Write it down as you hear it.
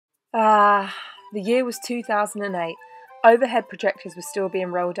The year was 2008. Overhead projectors were still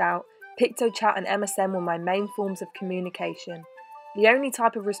being rolled out. PictoChat and MSN were my main forms of communication. The only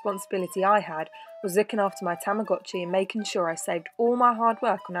type of responsibility I had was looking after my Tamagotchi and making sure I saved all my hard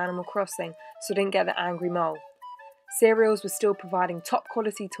work on Animal Crossing so I didn't get the angry mole. Cereals were still providing top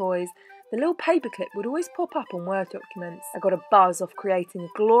quality toys. The little paperclip would always pop up on Word documents. I got a buzz off creating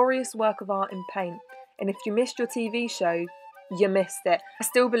a glorious work of art in paint. And if you missed your TV show, you missed it. I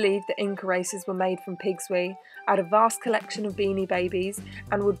still believe that ink erasers were made from pig's wee. I had a vast collection of Beanie Babies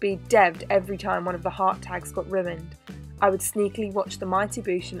and would be devved every time one of the heart tags got ruined. I would sneakily watch The Mighty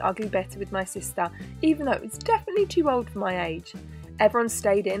Boosh and Ugly Betty with my sister, even though it was definitely too old for my age. Everyone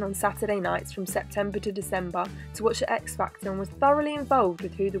stayed in on Saturday nights from September to December to watch the X Factor and was thoroughly involved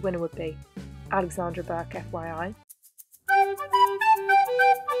with who the winner would be. Alexandra Burke, FYI.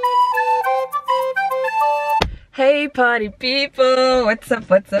 Hey party people, what's up,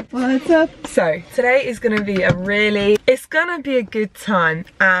 what's up, what's up? So, today is going to be it's going to be a good time,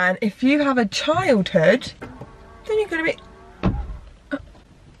 and if you have a childhood, then you're going to be...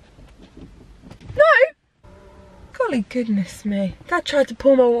 No! Golly goodness me. Dad tried to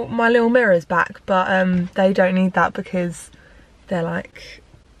pull my little mirrors back, but they don't need that because they're like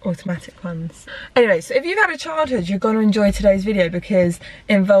automatic ones. Anyway, so if you've had a childhood, you're going to enjoy today's video because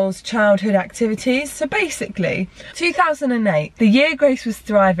it involves childhood activities. So basically, 2008, the year Grace was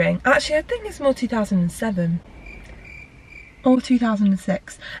thriving. Actually, I think it's more 2007. Or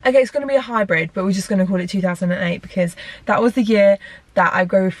 2006. Okay, it's going to be a hybrid, but we're just going to call it 2008 because that was the year that I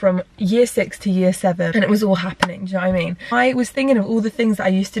go from year 6 to year 7 and it was all happening, do you know what I mean? I was thinking of all the things that I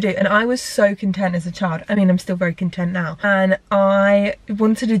used to do and I was so content as a child. I mean, I'm still very content now. And I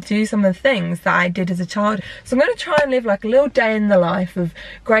wanted to do some of the things that I did as a child. So I'm going to try and live like a little day in the life of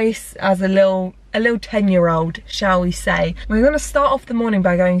Grace as a little 10-year-old, shall we say. We're going to start off the morning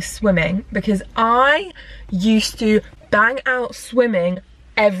by going swimming because I used to bang out swimming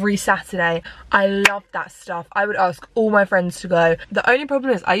every Saturday. I loved that stuff. I would ask all my friends to go. The only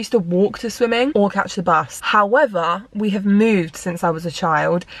problem is I used to walk to swimming or catch the bus. However, we have moved since I was a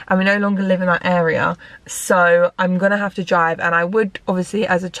child and we no longer live in that area, so I'm gonna have to drive, and I would obviously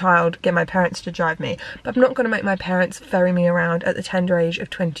as a child get my parents to drive me, but I'm not gonna make my parents ferry me around at the tender age of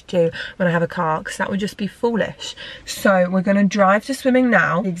 22 when I have a car, because that would just be foolish. So we're gonna drive to swimming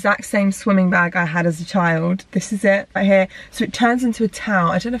now. The exact same swimming bag I had as a child. This is it right here. So it turns into a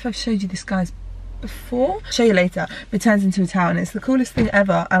towel. I don't know if I've showed you this, guys, before. I'll show you later. But it turns into a towel and it's the coolest thing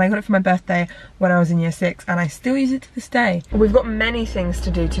ever, and I got it for my birthday when I was in year 6 and I still use it to this day. We've got many things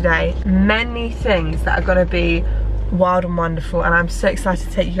to do today, many things that are going to be wild and wonderful, and I'm so excited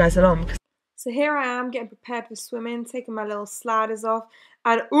to take you guys along. So here I am getting prepared for swimming, taking my little sliders off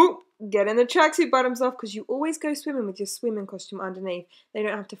and getting the tracksuit bottoms off, because you always go swimming with your swimming costume underneath. They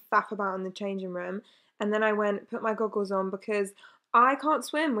don't have to faff about in the changing room. And then I put my goggles on because I can't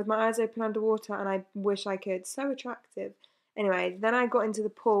swim with my eyes open underwater and I wish I could. So attractive. Anyway, then I got into the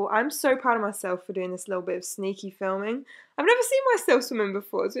pool. I'm so proud of myself for doing this little bit of sneaky filming. I've never seen myself swimming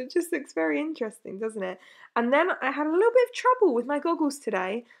before, so it just looks very interesting, doesn't it? And then I had a little bit of trouble with my goggles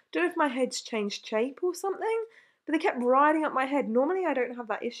today. Don't know if my head's changed shape or something, but they kept riding up my head. Normally I don't have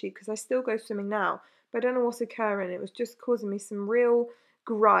that issue because I still go swimming now, but I don't know what's occurring. It was just causing me some real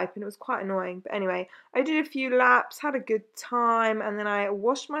gripe and it was quite annoying. But anyway, I did a few laps, had a good time, and then I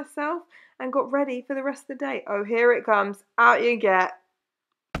washed myself and got ready for the rest of the day. Oh, here it comes. Out you get.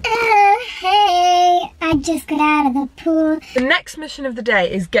 Hey, I just got out of the pool. The next mission of the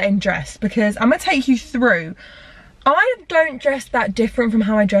day is getting dressed, because I'm going to take you through. I don't dress that different from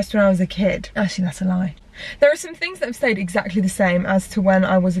how I dressed when I was a kid. Actually, that's a lie. There are some things that have stayed exactly the same as to when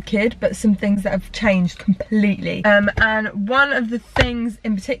I was a kid, but some things that have changed completely. And one of the things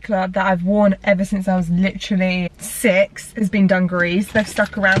in particular that I've worn ever since I was literally 6 has been dungarees. They've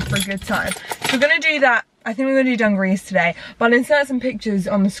stuck around for a good time. So we're gonna do that. I think we're gonna do dungarees today, but I'll insert some pictures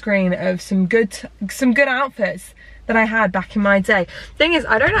on the screen of some good outfits that I had back in my day. Thing is,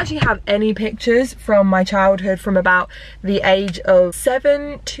 I don't actually have any pictures from my childhood from about the age of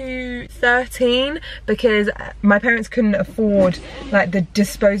 7 to 13 because my parents couldn't afford like the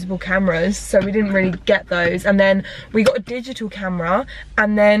disposable cameras, so we didn't really get those. And then we got a digital camera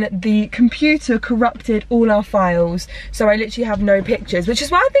and then the computer corrupted all our files, so I literally have no pictures, which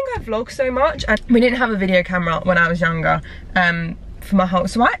is why I think I vlog so much. And we didn't have a video camera when I was younger for my whole,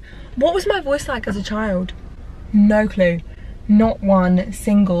 so what was my voice like as a child? No clue. Not one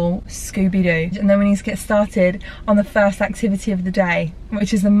single Scooby-Doo. And then we need to get started on the first activity of the day,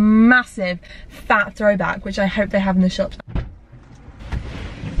 which is a massive fat throwback, which I hope they have in the shops.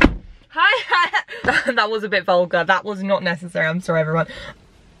 Hi! That was a bit vulgar. That was not necessary. I'm sorry, everyone.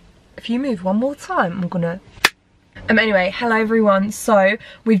 if you move one more time, I'm gonna... Anyway, hello everyone. So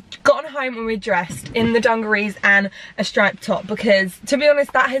we've gotten home and we're dressed in the dungarees and a striped top because, to be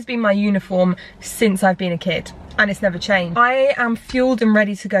honest, that has been my uniform since I've been a kid and it's never changed. I am fueled and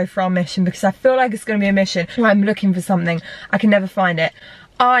ready to go for our mission because I feel like it's going to be a mission where I'm looking for something, I can never find it.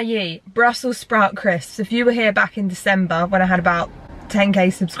 i.e. Brussels sprout crisps. If you were here back in December when I had about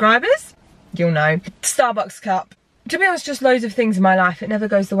 10k subscribers, you'll know. Starbucks cup. To be honest, just loads of things in my life. It never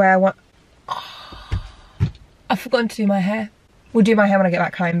goes the way I want. I've forgotten to do my hair. We'll do my hair when I get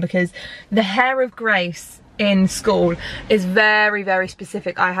back home because the hair of Grace in school is very, very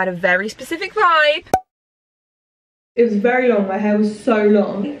specific. I had a very specific vibe. It was very long, my hair was so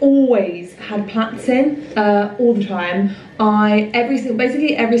long. I always had plaits in, all the time.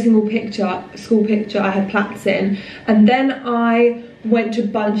 Basically every single picture, school picture, I had plaits in. And then I went to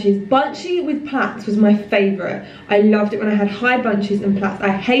bunches. Bunchy with plaits was my favourite. I loved it when I had high bunches and plaits. I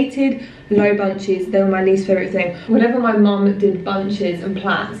hated low bunches, they were my least favourite thing. Whenever my mum did bunches and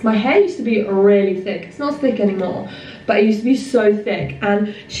plaits, my hair used to be really thick. It's not thick anymore, but it used to be so thick,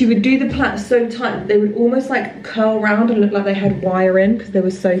 and she would do the plaits so tight that they would almost like curl around and look like they had wire in because they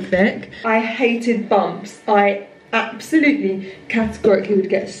were so thick. I hated bumps. I absolutely categorically would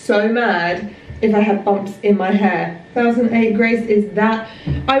get so mad if I had bumps in my hair. 2008 Grace is that.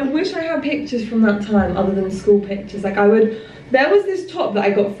 I wish I had pictures from that time other than school pictures. Like there was this top that I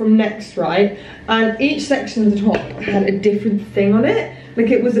got from Next, right? And each section of the top had a different thing on it.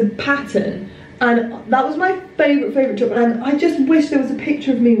 Like it was a pattern. And that was my favourite top. And I just wish there was a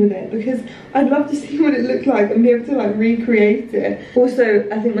picture of me with it because I'd love to see what it looked like and be able to like recreate it. Also,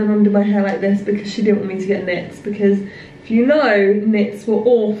 I think my mum did my hair like this because she didn't want me to get nits, because if you know, nits were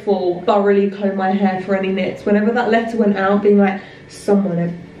awful. Thoroughly comb my hair for any nits. Whenever that letter went out being like, someone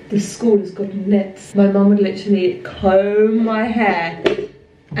at the school has got nits, my mum would literally comb my hair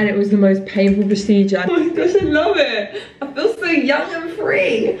and it was the most painful procedure. Oh my gosh, I love it. I feel so young and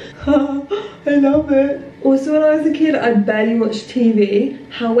free. I love it. Also, when I was a kid, I barely watched TV.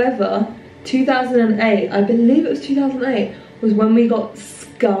 However, 2008, I believe it was 2008, was when we got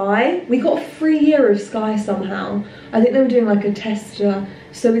Sky. We got a free year of Sky somehow. I think they were doing like a tester.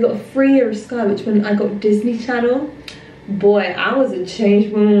 So we got a free year of Sky, which when I got Disney Channel. Boy, I was a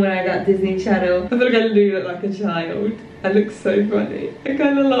changed woman when I got Disney Channel. I feel like I look like a child. I look so funny. I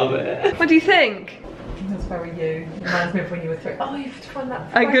kind of love it. What do you think? That's very you. Reminds me of when you were 3. Oh, you have to find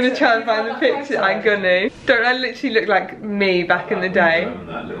that photo. I'm gonna try and find the picture. I'm gonna. Don't I literally look like me back in the day?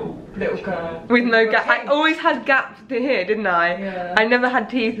 That little girl. With no gap. I always had gaps to here, didn't I? Yeah. I never had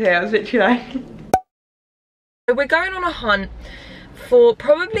teeth here. I was literally like... We're going on a hunt for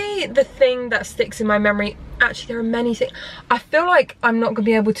probably the thing that sticks in my memory. Actually, there are many things. I feel like I'm not gonna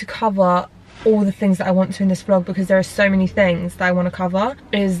be able to cover all the things that I want to in this vlog because there are so many things that I want to cover.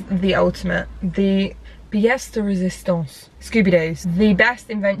 Is the ultimate, the pièce de résistance, Scooby-Doo's, the best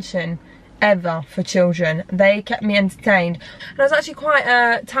invention ever for children. They kept me entertained and I was actually quite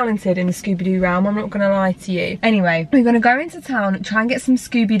talented in the Scooby-Doo realm, I'm not gonna lie to you. Anyway, we're gonna go into town, try and get some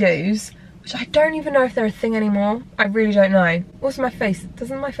Scooby-Doos, which I don't even know if they're a thing anymore. I really don't know. Also, my face,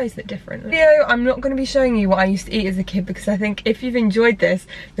 doesn't my face look different? Video, I'm not going to be showing you what I used to eat as a kid because I think if you've enjoyed this,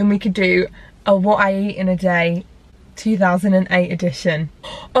 then we could do a what I eat in a day 2008 edition.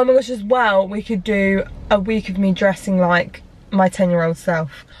 Oh my gosh, as well, we could do a week of me dressing like my 10-year-old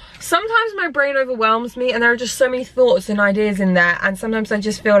self. Sometimes my brain overwhelms me and there are just so many thoughts and ideas in there, and sometimes I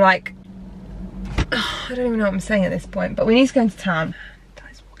just feel like, I don't even know what I'm saying at this point, but we need to go into town.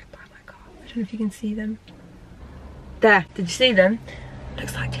 I don't know if you can see them. There, did you see them?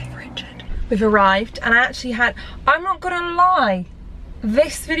 Looks like Cliff Richard. We've arrived and I actually had, I'm not gonna lie,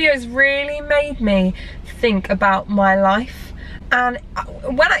 this video has really made me think about my life. And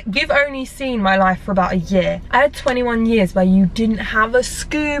you've only seen my life for about a year. I had 21 years where you didn't have a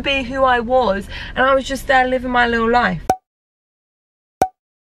Scooby who I was, and I was just there living my little life.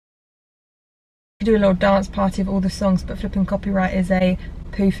 Do a little dance party of all the songs, but flipping copyright is a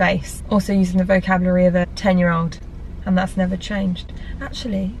poo face. Also using the vocabulary of a 10-year-old, and that's never changed.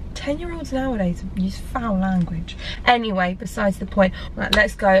 Actually, 10-year-olds nowadays use foul language. Anyway, besides the point. Right,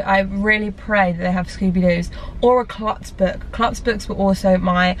 let's go. I really pray that they have Scooby-Doo's or a Klutz book. Klutz books were also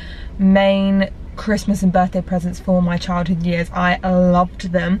my main Christmas and birthday presents for my childhood years. I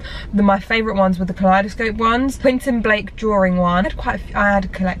loved them. My favourite ones were the kaleidoscope ones. Quentin Blake drawing one. I had a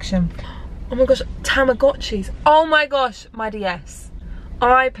collection. Oh my gosh, Tamagotchis. Oh my gosh, my DS.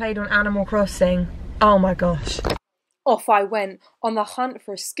 I played on Animal Crossing. Oh my gosh. Off I went on the hunt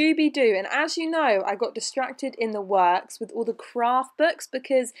for a Scooby-Doo, and as you know, I got distracted in the works with all the craft books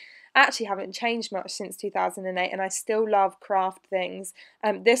because actually haven't changed much since 2008, and I still love craft things.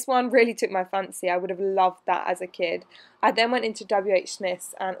 This one really took my fancy. I would have loved that as a kid. I then went into WH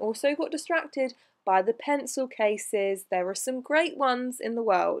Smith's and also got distracted by the pencil cases. There are some great ones in the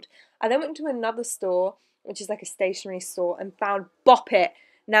world. I then went to another store, which is like a stationery store, and found Bop It.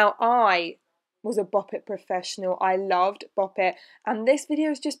 Now, I was a Bop It professional. I loved Bop It, and this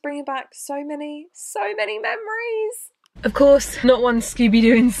video is just bringing back so many memories. Of course, not one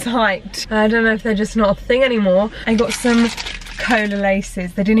Scooby-Doo in sight. I don't know if they're just not a thing anymore. I got some cola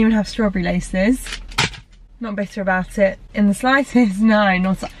laces. They didn't even have strawberry laces. Not bitter about it in the slightest. No,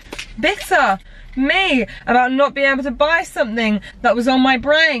 not bitter. Me about not being able to buy something that was on my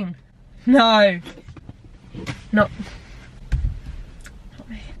brain. No. Not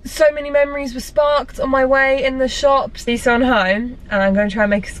me. So many memories were sparked on my way in the shops. These on home, and I'm going to try and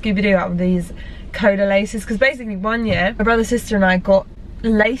make a Scooby-Doo out of these cola laces, because basically one year my brother, sister and I got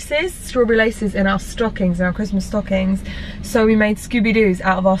laces, strawberry laces in our stockings, in our Christmas stockings, so we made Scooby-Doos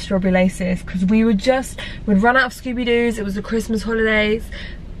out of our strawberry laces because we'd run out of Scooby-Doos. It was the Christmas holidays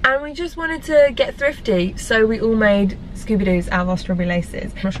and we just wanted to get thrifty, so we all made Scooby-Doos out of our strawberry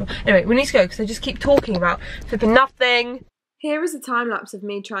laces. I'm not sure. Anyway, we need to go because I just keep talking about flipping nothing. Here is a time lapse of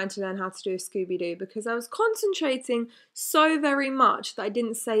me trying to learn how to do a Scooby-Doo, because I was concentrating so very much that I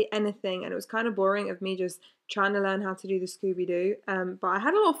didn't say anything, and it was kind of boring of me just trying to learn how to do the Scooby-Doo, but I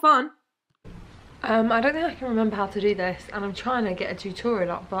had a lot of fun. I don't think I can remember how to do this, and I'm trying to get a tutorial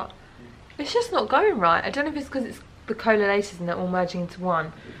up, but it's just not going right. I don't know if it's because it's the cola laces and they're all merging into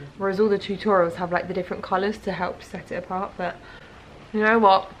one, whereas all the tutorials have like the different colours to help set it apart, but you know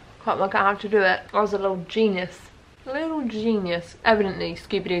what? Can't work out how to do it. I was a little genius. Evidently,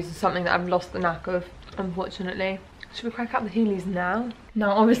 Scooby-Doos is something that I've lost the knack of, unfortunately. Should we crack out the Heelys now?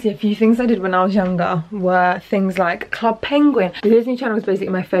 Now, obviously, a few things I did when I was younger were things like Club Penguin. The Disney Channel was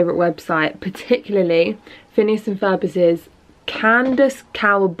basically my favourite website, particularly Phineas and Ferb's Candace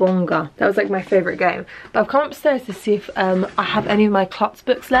Cowabunga. That was like my favourite game. But I've come upstairs to see if I have any of my Klutz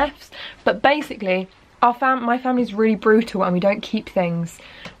books left. But basically, my family's really brutal and we don't keep things.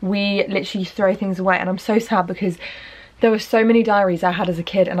 We literally throw things away, and I'm so sad because there were so many diaries I had as a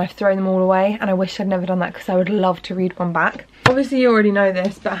kid and I've thrown them all away, and I wish I'd never done that because I would love to read one back. Obviously you already know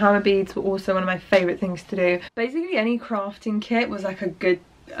this, but hammer beads were also one of my favourite things to do. Basically any crafting kit was like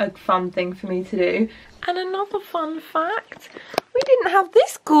a fun thing for me to do. And another fun fact, we didn't have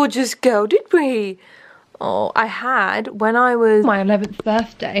this gorgeous girl, did we? Oh, I had, when I was my 11th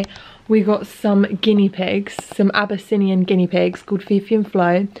birthday, we got some guinea pigs, some Abyssinian guinea pigs called Fifi and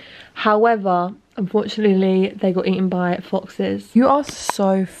Flo. However, unfortunately, they got eaten by foxes. You are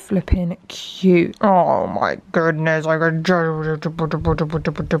so flipping cute. Oh my goodness, I got...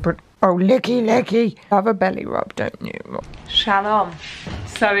 Oh, licky. Have a belly rub, don't you? Shalom.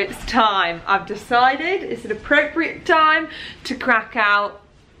 So it's time. I've decided it's an appropriate time to crack out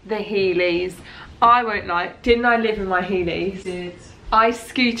the Heelys. I won't lie, didn't I live in my Heelys? Did. I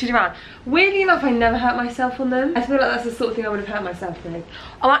scooted around. Weirdly enough, I never hurt myself on them. I feel like that's the sort of thing I would have hurt myself with.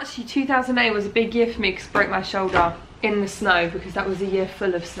 Oh, actually, 2008 was a big year for me because I broke my shoulder in the snow, because that was a year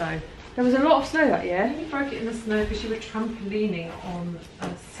full of snow. There was a lot of snow that year. You broke it in the snow because you were trampolining on a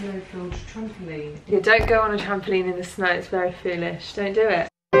snow-filled trampoline. Yeah, don't go on a trampoline in the snow, it's very foolish. Don't do it.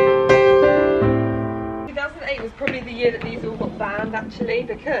 2008 was probably the year that these all got banned, actually,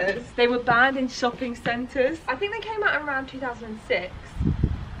 because they were banned in shopping centres. I think they came out around 2006,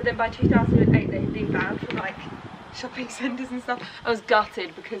 but then by 2008 they had been banned from like shopping centres and stuff. I was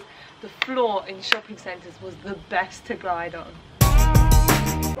gutted because the floor in shopping centres was the best to glide on.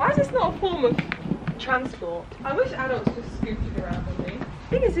 Why is this not a form of transport? I wish adults just scooted around on me.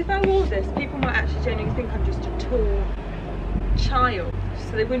 The thing is, if I wore this, people might actually genuinely think I'm just a tall child,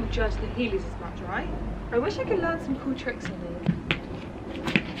 so they wouldn't judge the Heelys as much, right? I wish I could learn some cool tricks on these.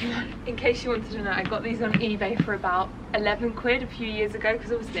 In case you wanted to know, I got these on eBay for about 11 quid a few years ago,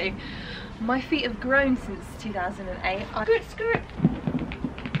 because obviously my feet have grown since 2008. Screw it.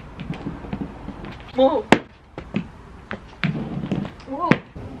 Whoa. Whoa.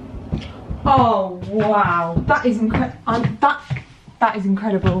 Oh wow, that is that is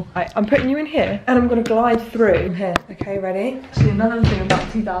incredible. Right, I'm putting you in here and I'm gonna glide through here. Okay, ready? Actually, another thing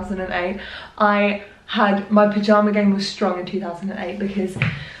about 2008, my pyjama game was strong in 2008 because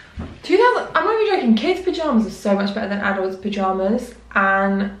I'm not even joking, kids' pyjamas are so much better than adults' pyjamas,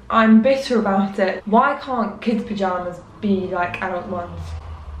 and I'm bitter about it. Why can't kids' pyjamas be like adult ones?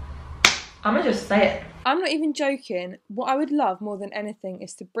 I'm gonna just say it. I'm not even joking. What I would love more than anything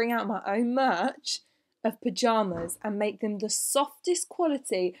is to bring out my own merch of pyjamas and make them the softest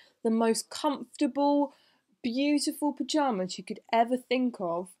quality, the most comfortable, beautiful pyjamas you could ever think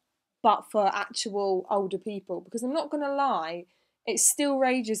of, but for actual older people. Because I'm not gonna lie, it still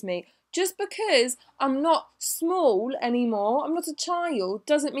rages me. Just because I'm not small anymore, I'm not a child,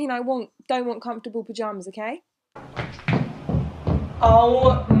 doesn't mean I don't want comfortable pyjamas, okay?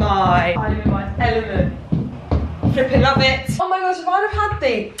 Oh my, I'm in my element. Flipping love it. Oh my gosh, if I'd have had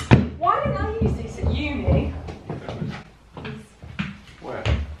these, why didn't I use these at uni? Where?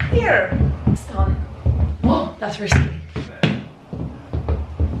 Here. Stunt. Whoa, that's risky.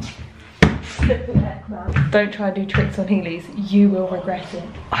 Flipping heck, man. Don't try to do tricks on Heelys, you will regret it.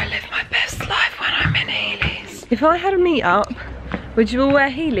 I live my best life when I'm in Heelys. If I had a meet up, would you all wear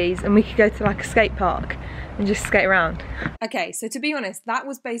Heelys and we could go to like a skate park and just skate around? Okay, so to be honest, that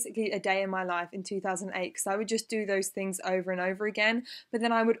was basically a day in my life in 2008 because I would just do those things over and over again. But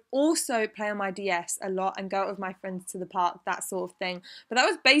then I would also play on my DS a lot and go out with my friends to the park, that sort of thing. But that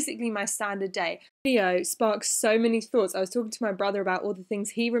was basically my standard day. The video sparked so many thoughts. I was talking to my brother about all the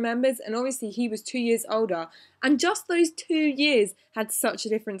things he remembers, and obviously he was 2 years older. And just those 2 years had such a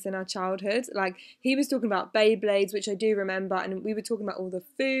difference in our childhood. Like, he was talking about Beyblades, which I do remember, and we were talking about all the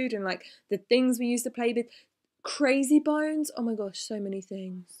food and like the things we used to play with. Crazy Bones, oh my gosh, so many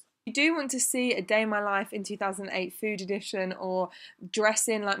things. If you do want to see a day in my life in 2008 food edition, or dress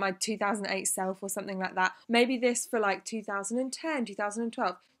in like my 2008 self or something like that, maybe this for like 2010,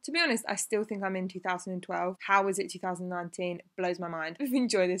 2012. To be honest, I still think I'm in 2012. How is it 2019? It blows my mind. If you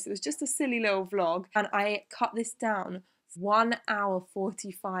enjoy this, it was just a silly little vlog, and I cut this down 1 hour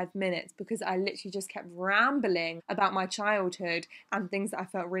 45 minutes because I literally just kept rambling about my childhood and things that I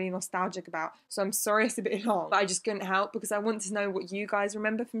felt really nostalgic about. So I'm sorry it's a bit long, but I just couldn't help because I want to know what you guys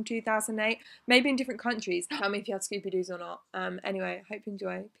remember from 2008, maybe in different countries. Tell me if you had Scooby-Doos or not. Anyway, hope you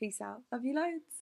enjoy. Peace out. Love you loads.